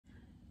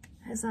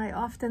As I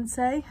often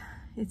say,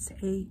 it's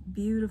a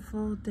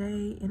beautiful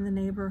day in the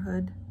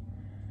neighborhood.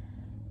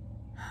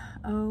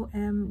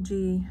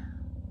 OMG.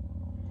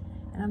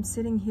 And I'm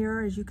sitting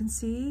here, as you can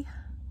see,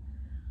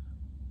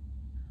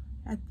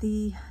 at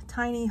the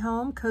tiny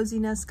home, Cozy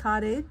Nest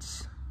Cottage.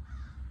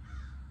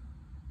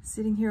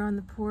 Sitting here on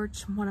the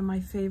porch, one of my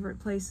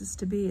favorite places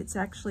to be. It's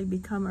actually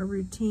become a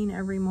routine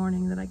every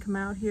morning that I come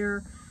out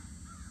here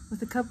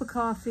with a cup of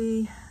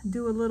coffee,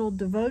 do a little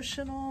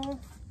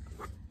devotional.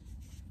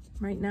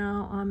 Right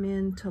now I'm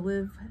in To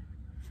Live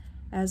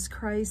as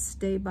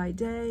Christ Day by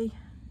Day.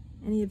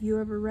 Any of you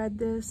ever read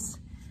this?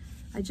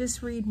 I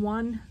just read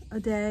one a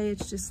day.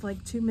 It's just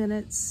like 2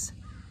 minutes,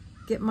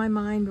 get my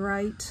mind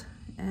right,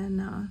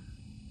 and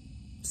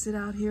sit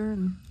out here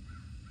and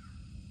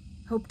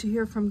hope to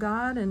hear from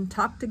God and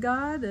talk to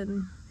God,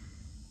 and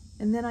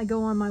then I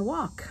go on my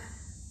walk,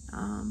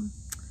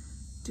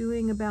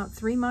 doing about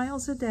 3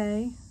 miles a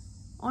day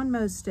on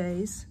most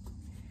days.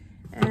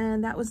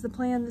 And that was the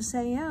plan this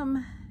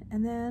AM,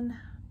 and then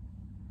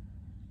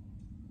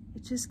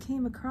it just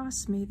came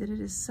across me that it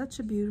is such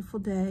a beautiful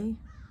day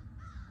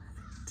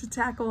to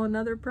tackle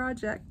another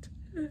project.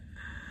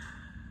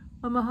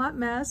 I'm a hot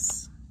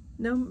mess,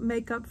 no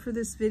makeup for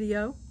this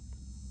video.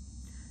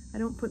 I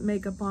don't put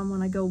makeup on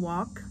when I go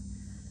walk.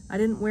 I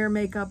didn't wear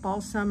makeup all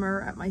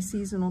summer at my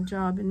seasonal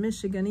job in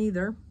Michigan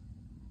either,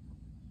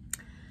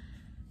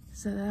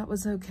 so that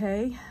was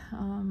okay.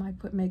 I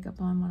put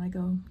makeup on when I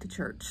go to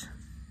church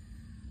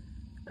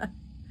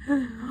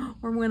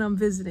or when I'm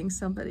visiting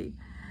somebody.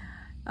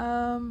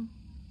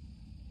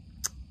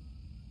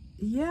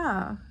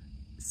 Yeah,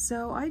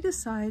 so I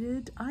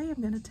decided I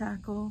am going to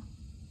tackle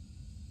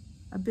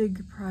a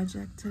big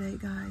project today,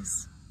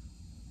 guys.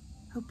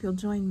 Hope you'll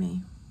join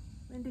me.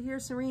 Into here,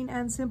 Serene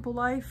and Simple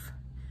Life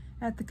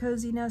at the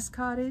Cozy Nest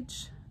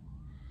Cottage.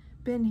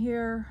 Been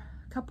here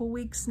a couple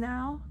weeks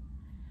now.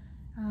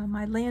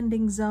 My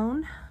landing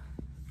zone.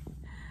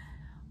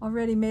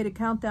 Already made a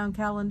countdown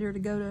calendar to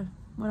go to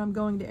when I'm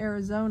going to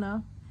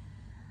Arizona,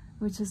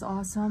 which is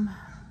awesome.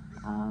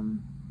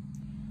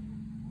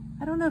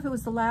 I don't know if it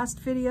was the last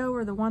video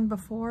or the one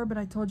before, but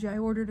I told you I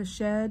ordered a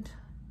shed.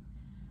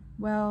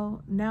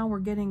 Well, now we're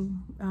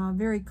getting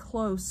very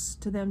close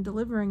to them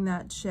delivering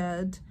that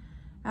shed.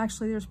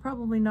 Actually, there's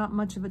probably not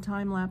much of a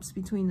time lapse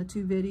between the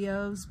two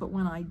videos, but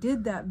when I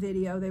did that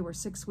video, they were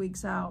 6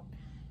 weeks out.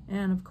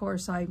 And of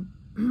course, I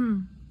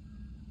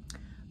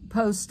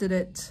posted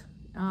it.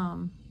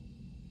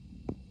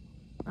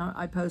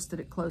 I posted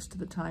it close to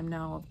the time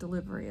now of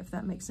delivery, if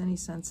that makes any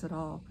sense at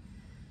all.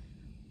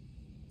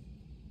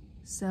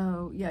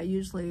 So yeah,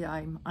 usually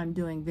I'm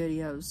doing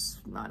videos,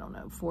 I don't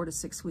know, 4 to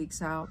 6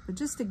 weeks out, but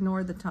just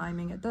ignore the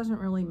timing. It doesn't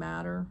really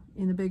matter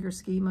in the bigger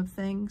scheme of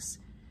things.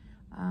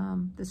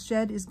 The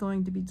shed is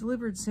going to be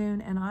delivered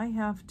soon, and I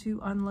have to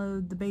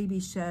unload the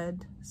baby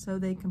shed so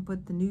they can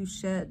put the new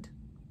shed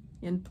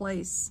in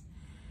place.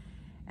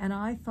 And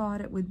I thought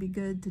it would be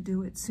good to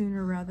do it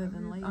sooner rather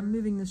than later. I'm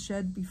moving the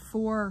shed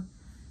before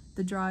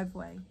the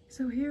driveway.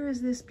 So here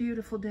is this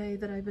beautiful day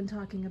that I've been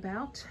talking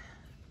about,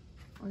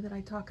 or that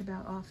I talk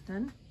about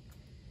often.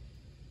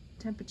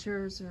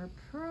 Temperatures are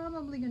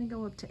probably going to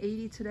go up to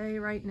 80 today.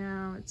 Right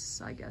now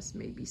it's, I guess,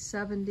 maybe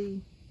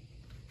 70.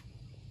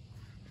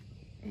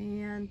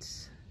 And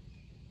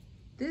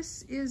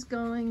this is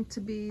going to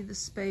be the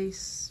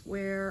space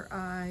where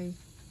I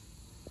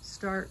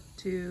start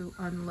to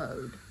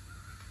unload.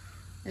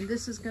 And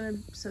this is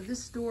going to, so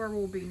this door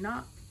will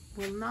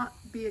not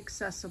be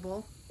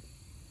accessible.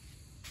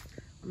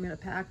 I'm going to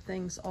pack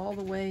things all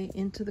the way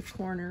into the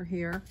corner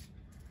here.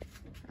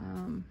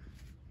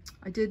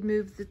 I did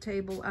move the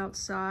table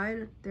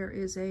outside. There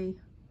is a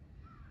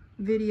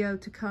video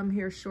to come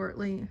here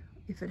shortly,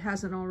 if it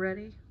hasn't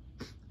already.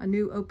 A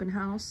new open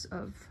house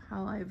of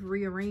how I've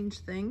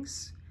rearranged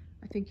things.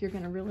 I think you're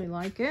going to really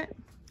like it.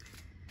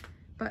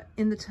 But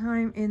in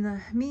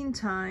the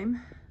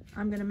meantime,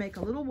 I'm going to make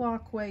a little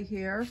walkway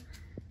here.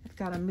 I've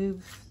got to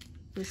move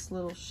this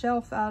little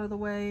shelf out of the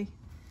way.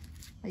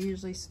 I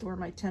usually store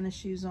my tennis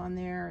shoes on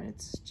there, and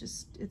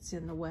it's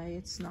in the way.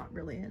 It's not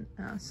really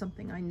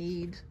something I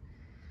need.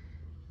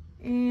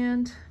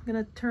 And I'm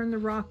going to turn the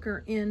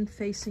rocker in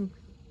facing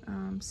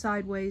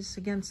sideways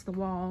against the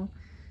wall.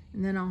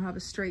 And then I'll have a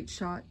straight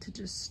shot to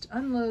just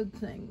unload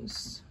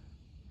things.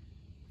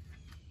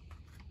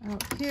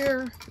 Out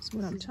here is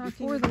what I'm talking about.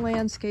 Before the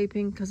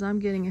landscaping, because I'm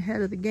getting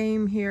ahead of the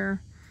game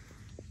here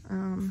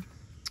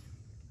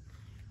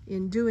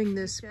in doing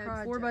this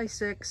project.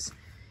 4x6.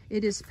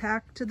 It is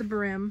packed to the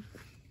brim.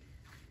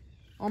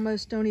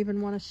 Almost don't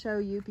even want to show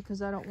you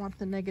because I don't want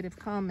the negative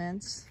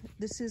comments.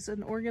 This is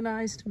an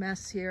organized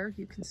mess here.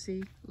 You can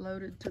see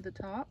loaded to the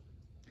top.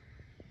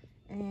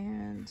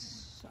 And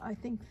I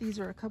think these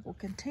are a couple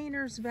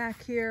containers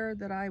back here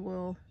that I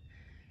will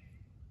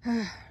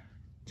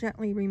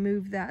gently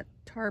remove that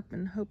tarp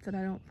and hope that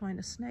I don't find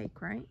a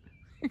snake, right?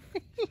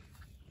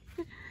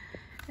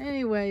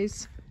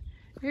 Anyways,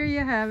 here you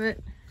have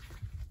it.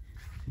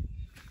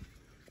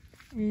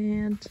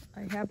 And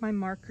I have my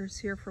markers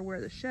here for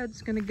where the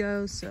shed's going to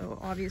go, so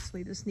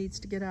obviously this needs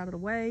to get out of the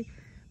way.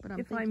 But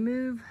if I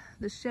move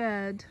the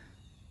shed,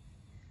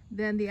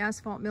 then the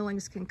asphalt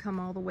millings can come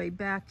all the way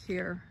back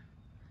here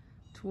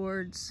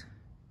towards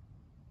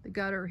the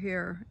gutter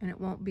here, and it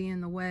won't be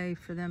in the way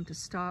for them to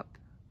stop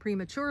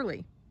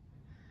prematurely.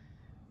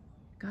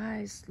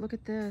 Guys, look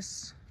at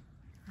this.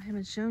 I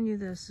haven't shown you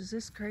this. Is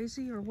this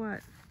crazy or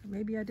what?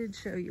 Maybe I did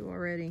show you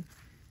already.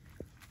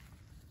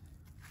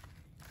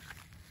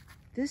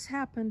 This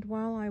happened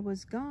while I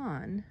was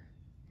gone.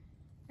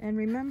 And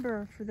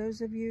remember, for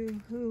those of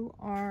you who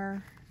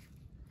are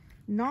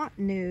not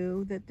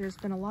new, that there's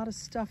been a lot of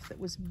stuff that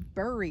was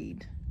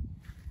buried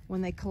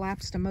when they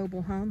collapsed a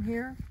mobile home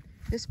here.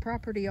 This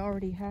property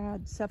already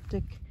had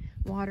septic,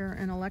 water,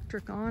 and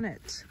electric on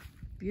it.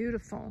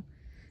 Beautiful.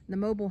 The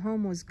mobile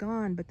home was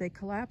gone, but they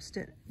collapsed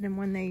it. And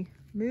when they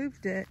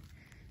moved it,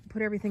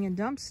 put everything in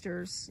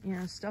dumpsters, you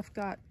know, stuff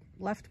got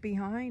left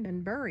behind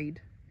and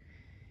buried.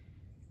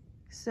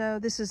 So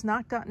this has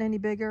not gotten any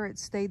bigger. It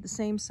stayed the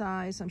same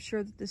size. I'm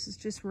sure that this is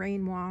just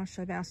rain wash.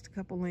 I've asked a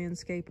couple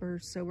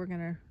landscapers, so we're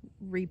gonna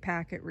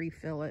repack it,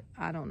 refill it.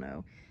 I don't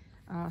know.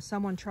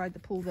 Someone tried to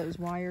pull those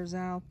wires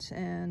out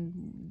and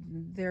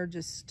they're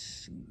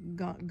just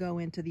go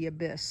into the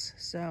abyss.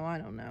 So I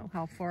don't know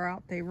how far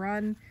out they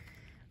run,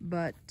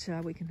 but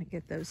we can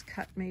get those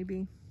cut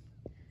maybe.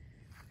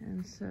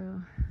 And so,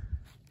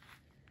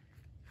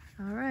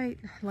 all right,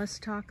 let's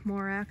talk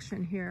more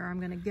action here.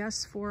 I'm gonna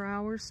guess 4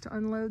 hours to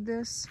unload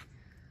this,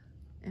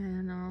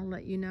 and I'll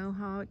let you know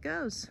how it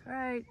goes. All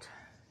right,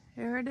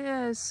 here it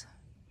is.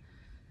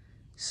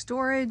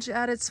 Storage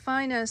at its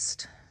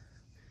finest,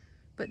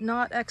 but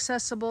not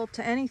accessible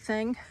to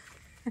anything.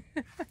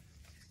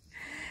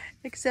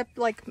 Except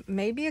like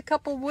maybe a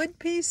couple wood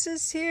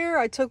pieces here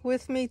I took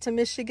with me to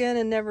Michigan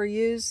and never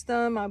used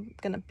them. I'm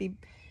gonna be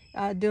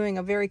doing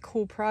a very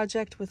cool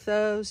project with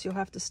those. You'll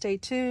have to stay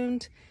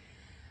tuned.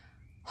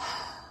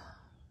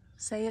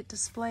 Say It,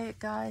 Display It,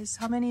 guys.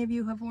 How many of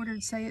you have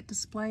ordered Say It,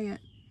 Display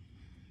It?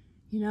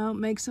 You know, it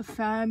makes a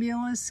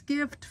fabulous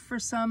gift for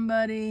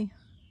somebody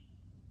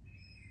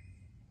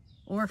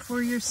or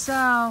for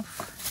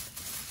yourself.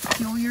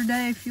 Fuel your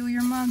day, fuel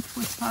your month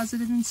with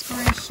positive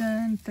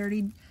inspiration.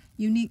 30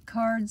 unique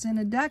cards in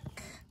a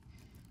deck.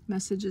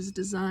 Messages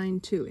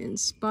designed to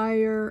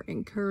inspire,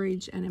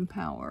 encourage, and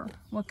empower.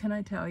 What can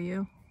I tell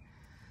you?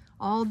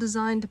 All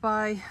designed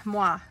by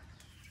moi.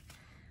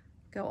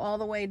 Go all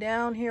the way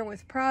down here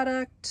with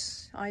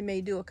product. I may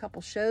do a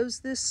couple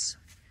shows this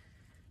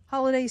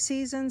holiday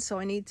season, so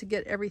I need to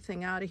get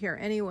everything out of here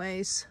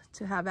anyways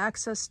to have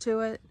access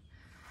to it.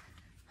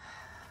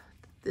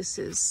 This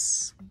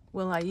is,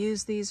 will I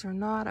use these or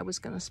not? I was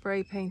going to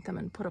spray paint them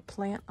and put a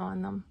plant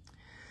on them.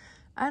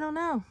 I don't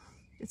know.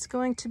 It's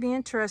going to be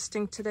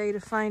interesting today to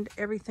find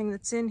everything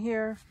that's in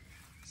here.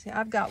 See,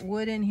 I've got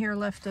wood in here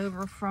left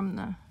over from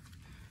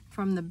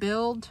the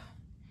build,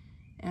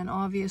 and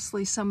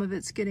obviously some of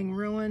it's getting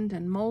ruined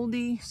and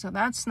moldy, so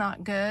that's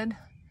not good.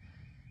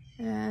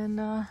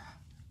 And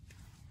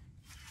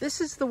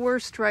this is the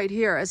worst right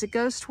here. As it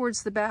goes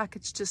towards the back,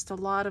 it's just a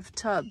lot of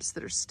tubs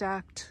that are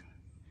stacked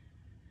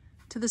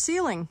to the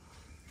ceiling.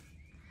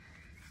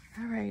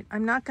 All right,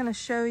 I'm not going to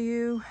show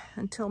you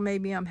until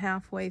maybe I'm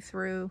halfway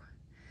through.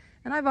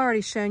 And I've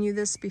already shown you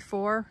this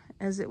before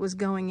as it was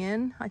going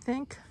in, I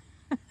think.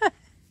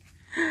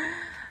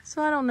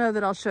 So I don't know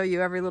that I'll show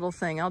you every little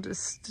thing. I'll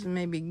just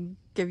maybe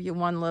give you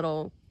one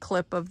little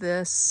clip of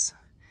this.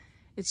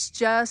 It's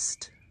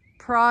just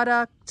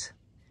product,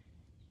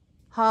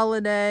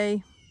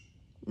 holiday,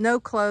 no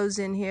clothes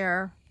in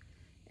here,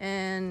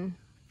 and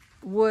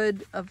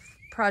wood of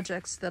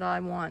projects that I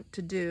want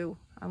to do.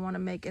 I want to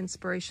make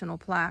inspirational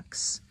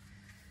plaques.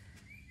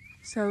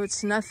 So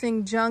it's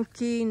nothing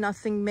junky,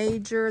 nothing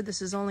major.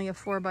 This is only a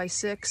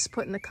 4x6.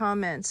 Put in the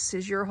comments,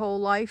 is your whole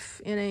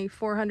life in a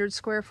 400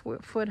 square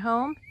foot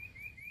home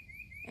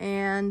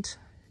and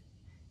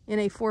in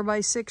a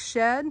 4x6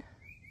 shed?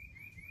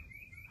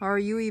 Or are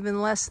you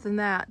even less than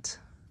that?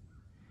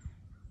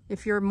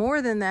 If you're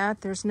more than that,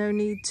 there's no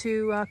need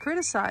to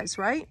criticize,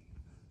 right?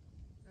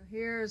 So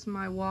here's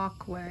my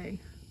walkway.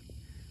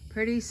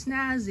 Pretty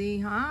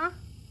snazzy, huh?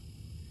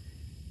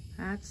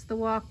 That's the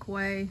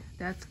walkway.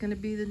 That's going to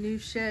be the new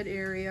shed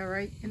area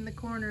right in the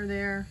corner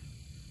there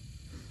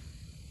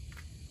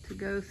to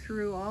go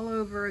through all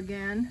over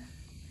again.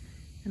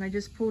 And I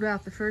just pulled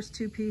out the first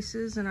 2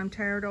 pieces and I'm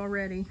tired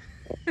already.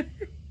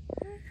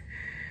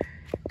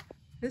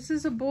 This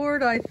is a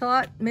board I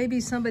thought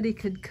maybe somebody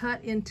could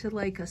cut into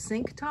like a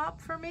sink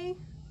top for me.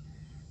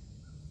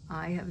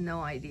 I have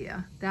no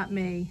idea. That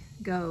may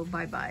go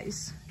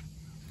bye-byes.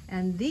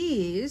 And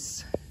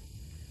these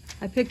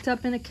I picked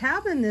up in a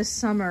cabin this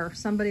summer.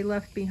 Somebody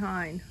left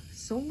behind.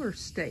 Solar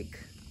steak.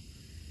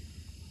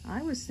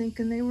 I was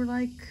thinking they were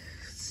like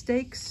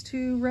steaks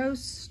to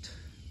roast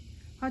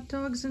hot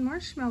dogs and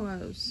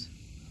marshmallows.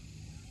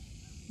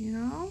 You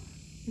know?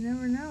 You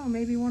never know.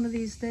 Maybe one of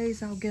these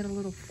days I'll get a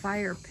little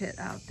fire pit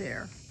out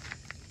there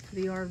for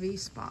the RV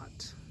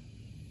spot.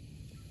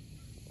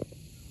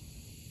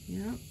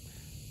 Yep.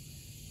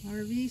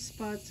 RV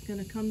spot's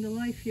gonna come to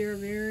life here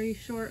very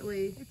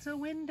shortly. It's a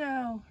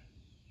window.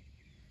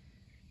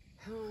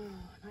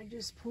 I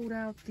just pulled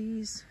out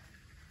these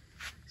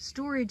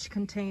storage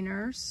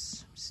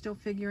containers. Still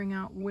figuring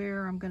out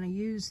where I'm going to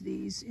use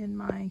these in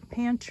my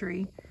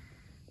pantry.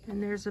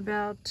 And there's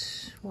about,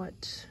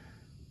 what,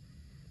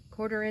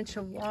 1/4 inch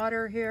of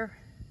water here.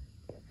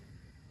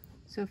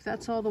 So if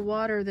that's all the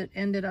water that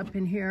ended up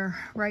in here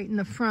right in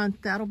the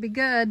front, that'll be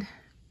good.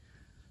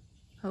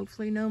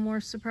 Hopefully no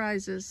more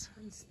surprises.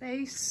 And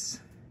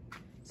space,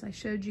 as I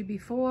showed you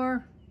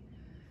before,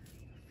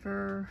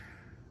 for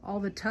all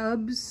the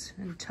tubs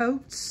and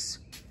totes.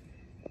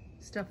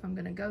 Stuff I'm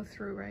gonna go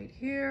through right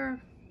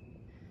here.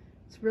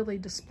 It's really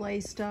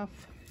display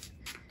stuff.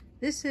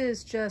 This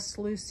is just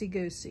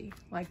loosey-goosey.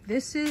 Like,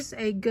 this is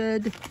a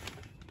good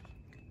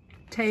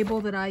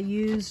table that I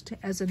used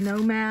as a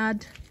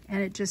nomad,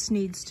 and it just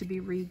needs to be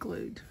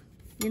re-glued.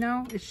 You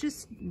know, it's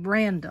just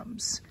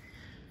randoms.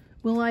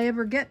 Will I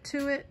ever get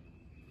to it?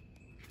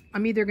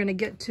 I'm either gonna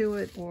get to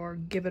it or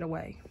give it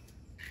away.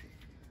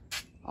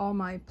 All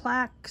my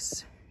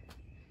plaques,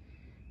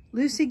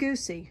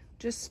 loosey-goosey.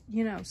 Just,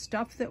 you know,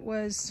 stuff that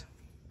was,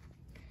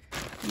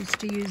 used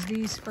to use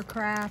these for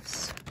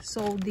crafts,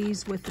 sold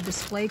these with the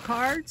display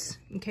cards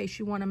in case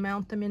you want to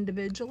mount them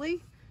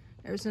individually.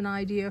 There's an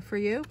idea for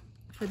you,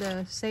 for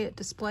the say it,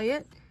 display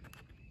it.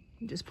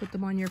 You just put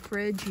them on your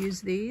fridge,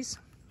 use these,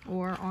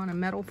 or on a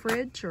metal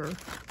fridge, or,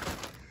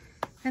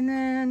 and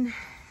then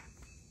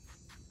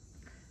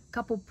a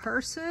couple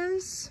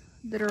purses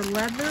that are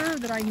leather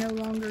that I no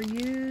longer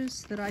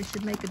use, that I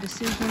should make a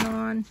decision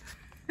on.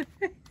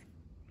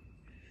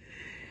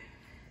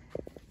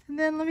 And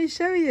then let me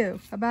show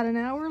you, about an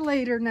hour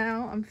later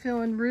now, I'm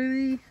feeling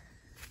really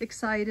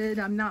excited.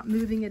 I'm not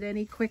moving at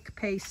any quick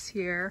pace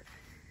here.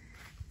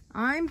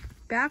 I'm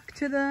back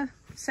to the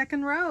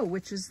second row,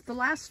 which is the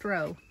last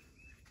row.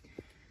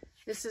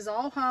 This is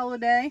all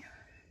holiday.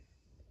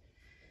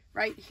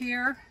 Right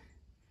here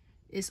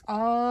is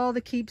all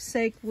the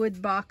keepsake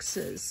wood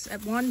boxes.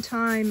 At one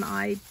time,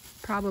 I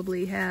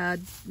probably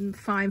had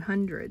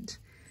 500.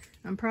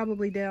 I'm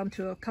probably down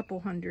to a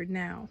couple hundred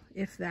now,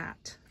 if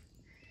that.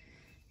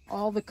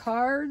 All the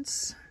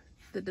cards,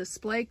 the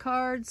display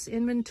cards,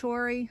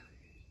 inventory.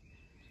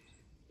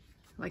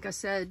 Like I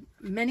said,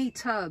 many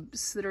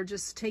tubs that are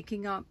just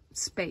taking up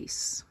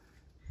space.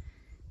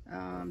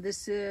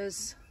 This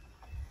is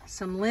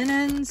some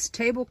linens,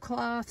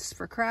 tablecloths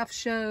for craft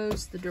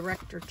shows, the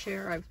director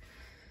chair. I've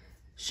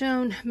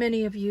shown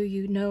many of you,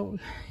 you know,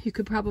 you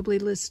could probably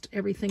list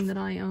everything that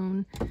I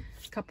own.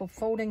 A couple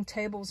folding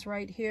tables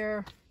right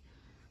here.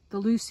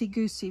 The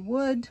loosey-goosey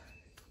wood.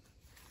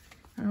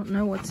 I don't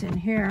know what's in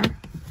here.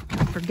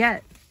 I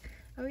forget.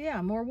 Oh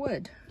yeah, more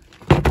wood.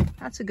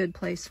 That's a good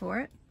place for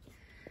it.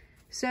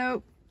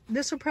 So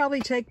this will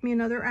probably take me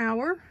another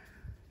hour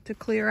to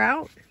clear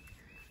out.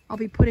 I'll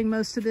be putting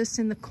most of this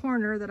in the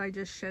corner that I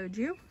just showed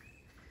you.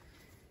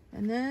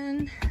 And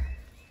then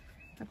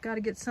I've got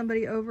to get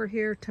somebody over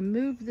here to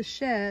move the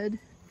shed.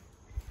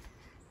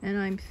 And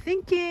I'm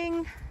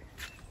thinking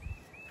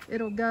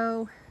it'll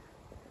go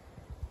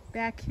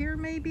back here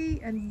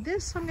maybe, and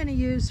this I'm going to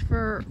use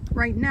for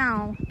right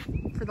now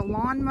for the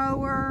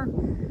lawnmower,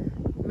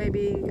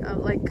 maybe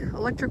like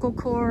electrical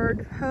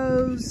cord,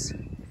 hose,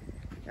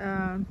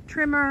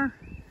 trimmer,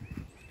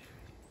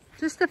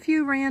 just a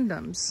few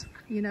randoms,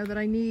 you know, that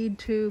I need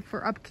to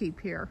for upkeep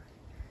here.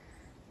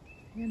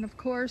 And of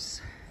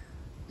course,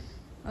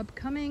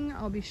 upcoming,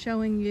 I'll be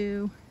showing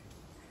you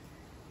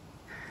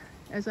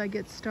as I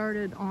get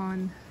started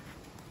on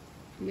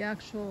the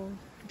actual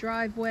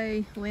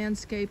driveway,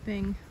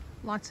 landscaping.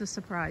 Lots of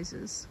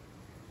surprises.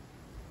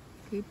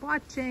 Keep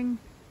watching.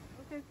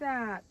 Look at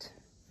that.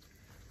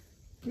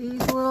 These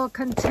little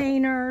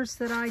containers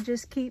that I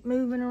just keep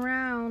moving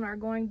around are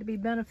going to be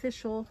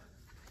beneficial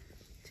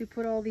to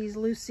put all these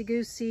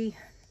loosey-goosey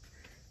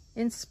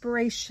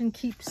inspiration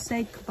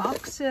keepsake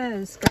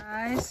boxes,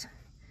 guys.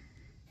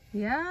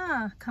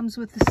 Yeah, comes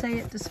with the say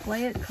it,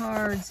 display it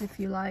cards if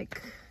you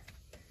like.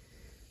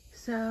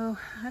 So,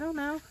 I don't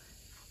know.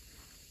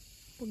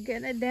 We're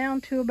getting it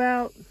down to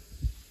about,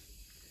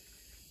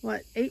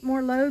 what, 8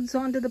 more loads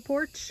onto the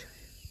porch?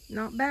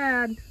 Not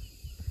bad.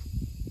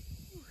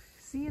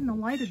 Seeing the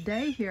light of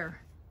day here.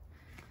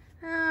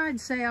 I'd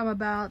say I'm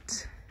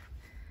about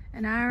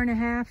an hour and a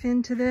half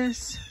into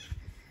this.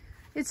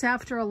 It's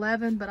after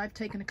 11, but I've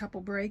taken a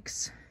couple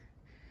breaks.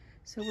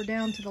 So we're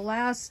down to the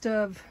last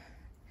of,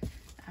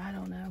 I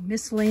don't know,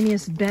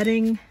 miscellaneous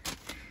bedding.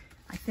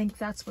 I think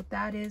that's what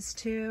that is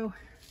too.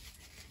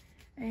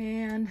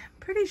 And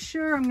pretty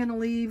sure I'm gonna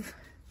leave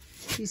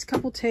these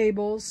couple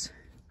tables,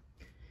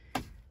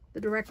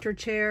 the director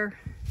chair,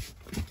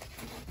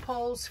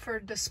 poles for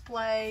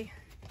display,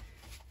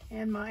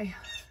 and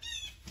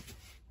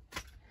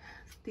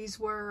these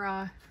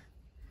were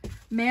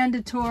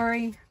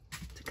mandatory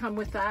to come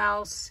with the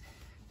house.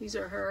 These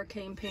are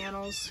hurricane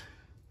panels.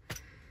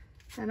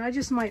 And I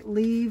just might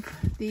leave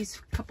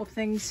these couple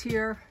things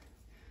here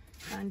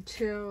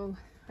until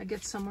I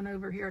get someone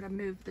over here to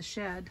move the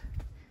shed.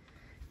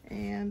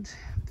 And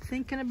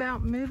thinking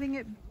about moving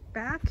it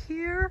back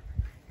here,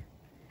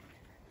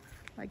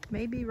 like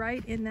maybe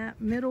right in that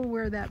middle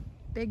where that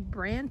big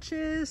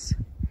branches.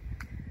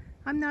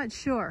 I'm not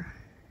sure.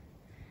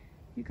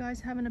 You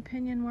guys have an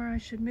opinion where I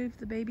should move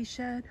the baby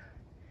shed?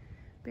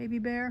 Baby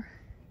bear?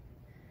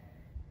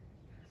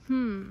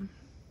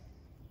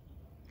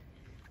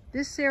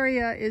 This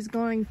area is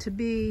going to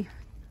be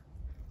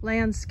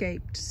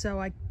landscaped, so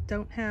I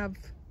don't have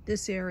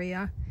this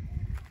area.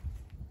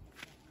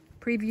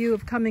 Preview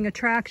of coming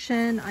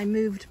attraction. I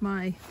moved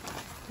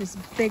this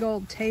big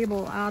old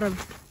table out of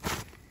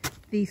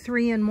the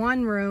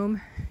 3-in-1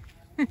 room.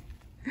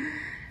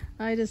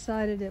 I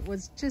decided it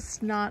was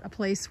just not a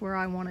place where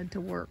I wanted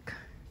to work.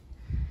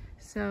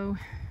 So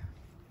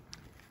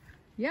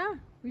yeah,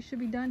 we should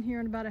be done here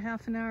in about a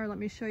half an hour. Let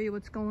me show you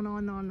what's going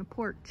on the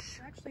porch.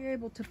 I'm actually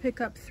able to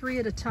pick up 3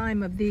 at a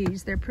time of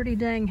these. They're pretty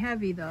dang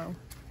heavy though.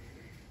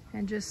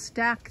 And just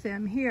stack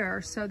them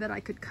here so that I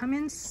could come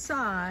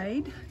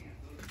inside.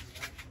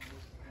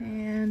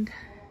 And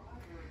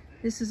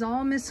this is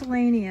all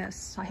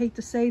miscellaneous. I hate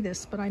to say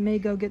this, but I may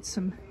go get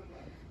some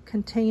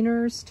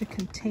containers to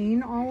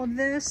contain all of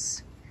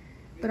this.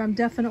 But I'm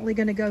definitely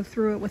going to go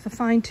through it with a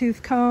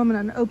fine-tooth comb and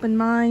an open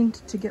mind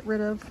to get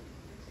rid of.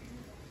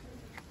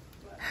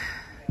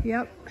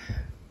 Yep.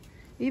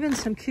 Even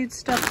some cute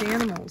stuffed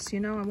animals. You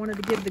know, I wanted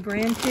to give the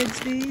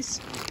grandkids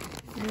these,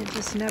 and it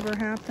just never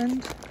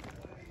happened.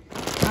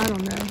 I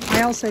don't know.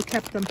 I also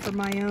kept them for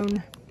my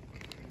own.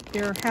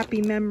 They're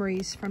happy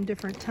memories from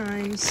different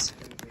times.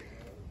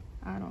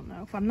 I don't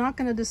know. If I'm not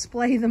going to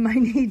display them, I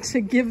need to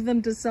give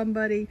them to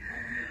somebody.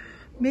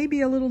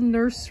 Maybe a little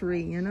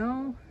nursery, you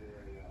know?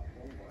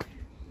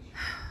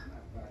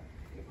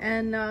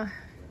 And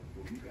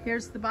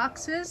here's the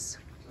boxes.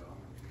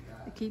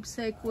 The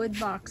keepsake wood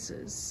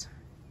boxes.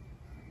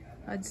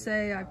 I'd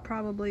say I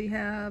probably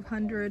have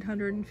 100,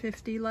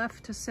 150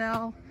 left to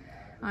sell.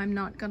 I'm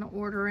not going to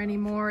order any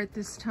more at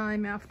this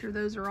time after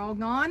those are all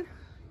gone.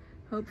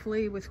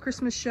 Hopefully with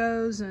Christmas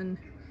shows, and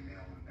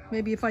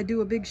maybe if I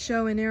do a big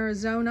show in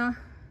Arizona,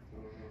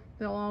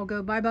 they'll all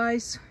go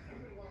bye-byes.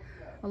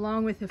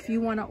 Along with, if you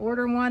want to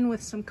order one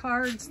with some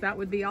cards, that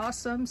would be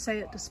awesome.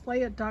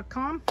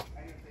 SayItDisplayIt.com.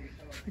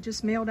 I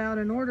just mailed out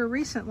an order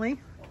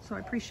recently, so I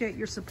appreciate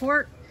your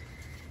support.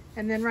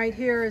 And then right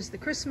here is the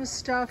Christmas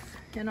stuff,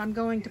 and I'm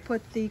going to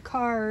put the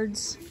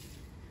cards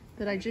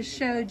that I just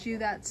showed you,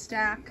 that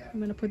stack. I'm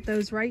going to put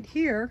those right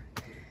here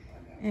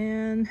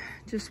and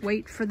just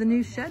wait for the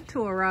new shed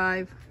to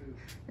arrive,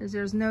 as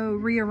there's no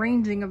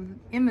rearranging of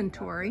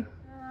inventory.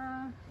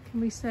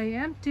 Can we say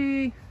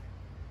empty?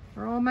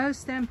 We're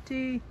almost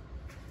empty.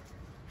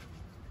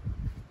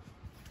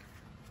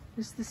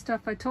 This is the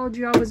stuff I told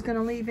you I was going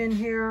to leave in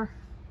here.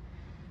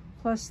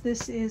 Plus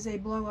this is a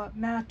blow-up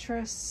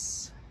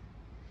mattress,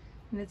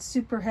 and it's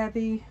super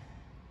heavy.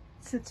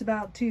 It sits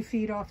about 2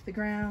 feet off the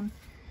ground.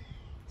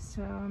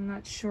 So I'm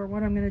not sure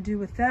what I'm going to do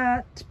with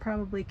that.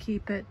 Probably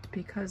keep it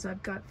because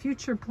I've got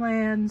future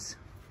plans.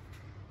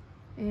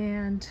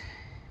 And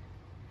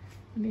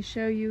let me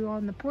show you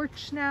on the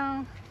porch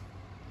now.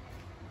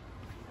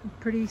 I'm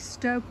pretty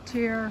stoked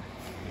here.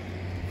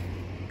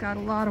 Got a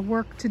lot of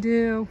work to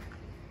do.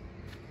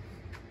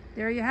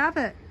 There you have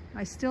it.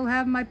 I still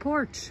have my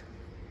porch.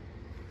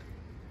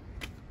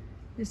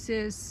 This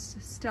is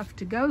stuff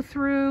to go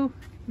through,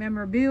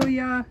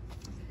 memorabilia.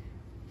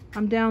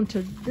 I'm down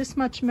to this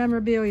much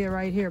memorabilia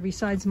right here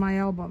besides my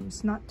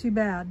albums. Not too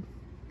bad.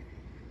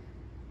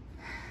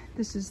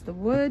 This is the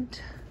wood.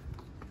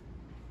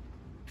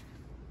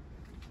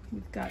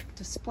 We've got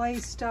display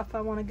stuff I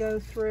want to go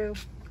through.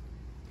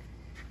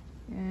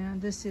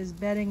 And this is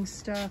bedding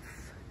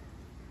stuff.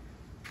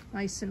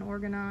 Nice and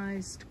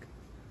organized.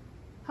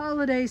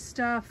 Holiday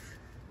stuff.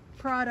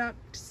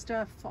 Product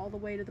stuff all the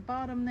way to the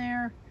bottom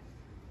there.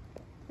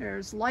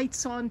 There's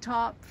lights on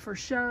top for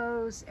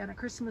shows and a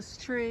Christmas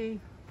tree.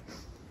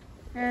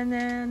 And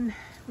then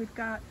we've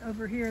got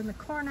over here in the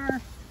corner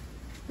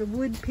the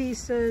wood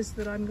pieces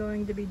that I'm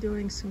going to be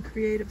doing some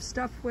creative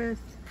stuff with.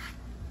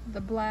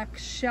 The black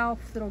shelf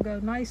that'll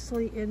go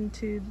nicely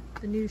into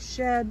the new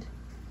shed.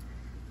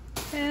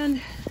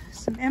 And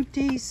some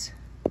empties.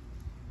 A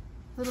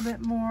little bit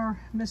more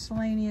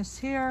miscellaneous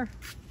here.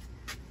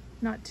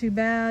 Not too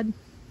bad.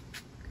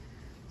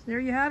 So there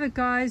you have it,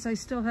 guys. I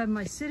still have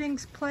my sitting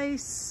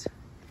place.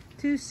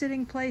 2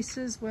 sitting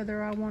places,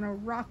 whether I want to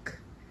rock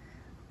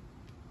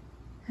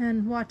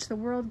and watch the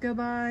world go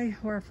by,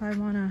 or if I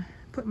want to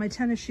put my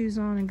tennis shoes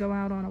on and go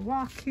out on a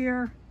walk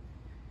here.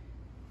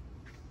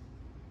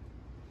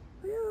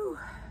 Whew.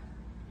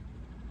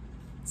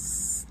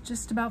 It's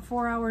just about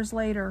 4 hours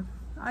later.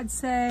 I'd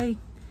say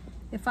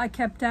if I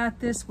kept at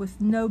this with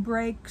no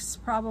breaks,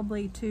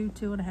 probably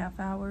 2.5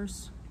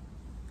 hours.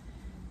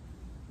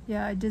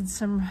 Yeah, I did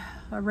some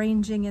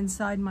arranging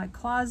inside my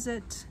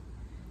closet,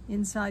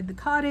 inside the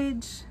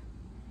cottage,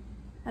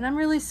 and I'm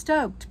really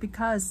stoked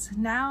because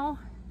now,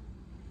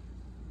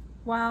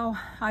 while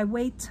I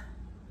wait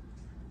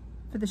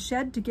for the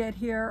shed to get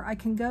here, I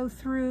can go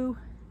through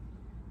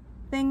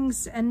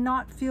things and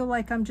not feel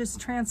like I'm just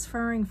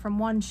transferring from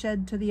one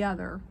shed to the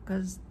other,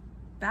 because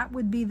that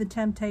would be the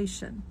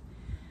temptation.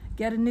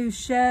 Get a new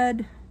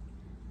shed,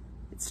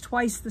 It's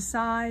twice the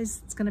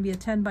size. It's going to be a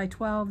 10 by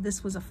 12.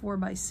 This was a 4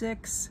 by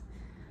 6.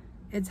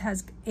 It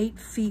has 8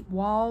 feet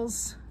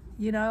walls.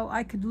 You know,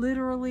 I could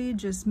literally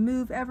just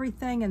move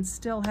everything and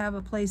still have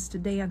a place to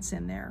dance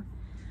in there.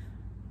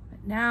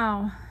 But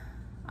now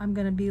I'm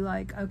going to be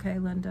like, okay,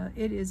 Linda,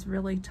 it is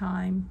really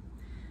time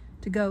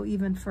to go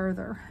even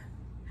further.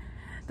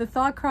 The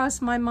thought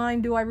crossed my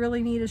mind, do I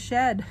really need a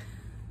shed?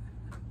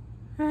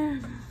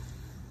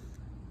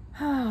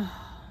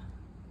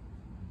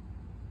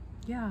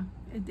 Yeah,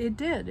 it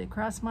did. It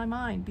crossed my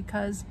mind,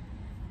 because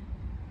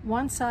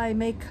once I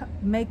make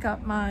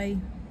up my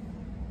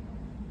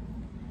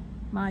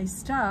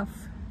stuff.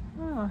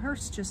 Oh, a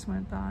hearse just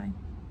went by.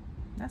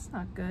 That's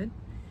not good.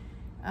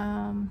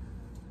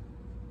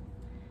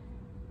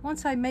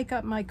 Once I make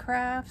up my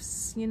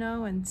crafts, you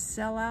know, and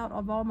sell out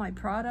of all my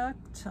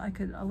product, I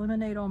could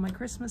eliminate all my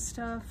Christmas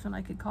stuff and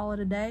I could call it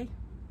a day.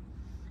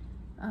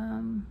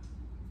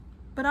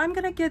 But I'm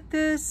gonna get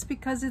this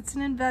because it's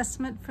an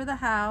investment for the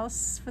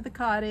house, for the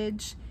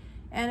cottage,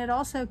 and it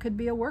also could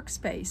be a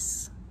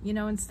workspace. You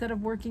know, instead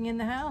of working in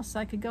the house,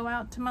 I could go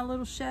out to my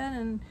little shed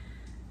and,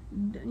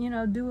 you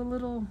know, do a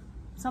little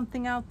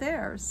something out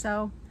there.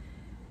 So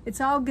it's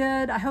all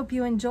good. I hope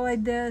you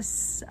enjoyed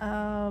this.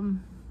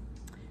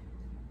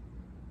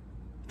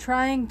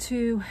 Trying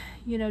to,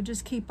 you know,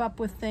 just keep up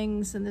with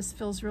things, and this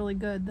feels really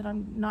good that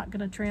I'm not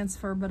going to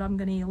transfer, but I'm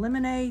going to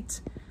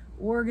eliminate,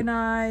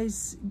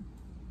 organize,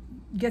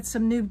 get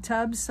some new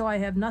tubs so I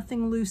have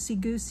nothing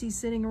loosey-goosey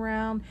sitting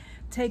around,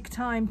 take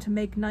time to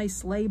make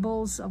nice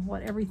labels of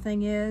what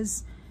everything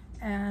is,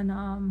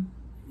 and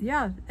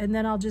yeah, and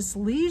then I'll just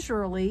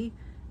leisurely,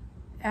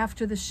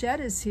 after the shed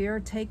is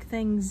here, take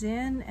things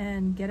in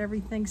and get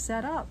everything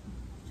set up.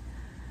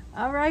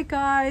 All right,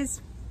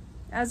 guys.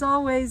 As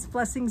always,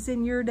 blessings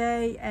in your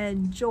day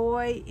and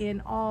joy in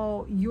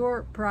all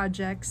your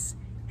projects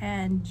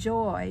and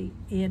joy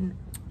in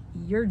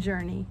your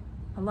journey.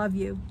 I love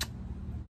you.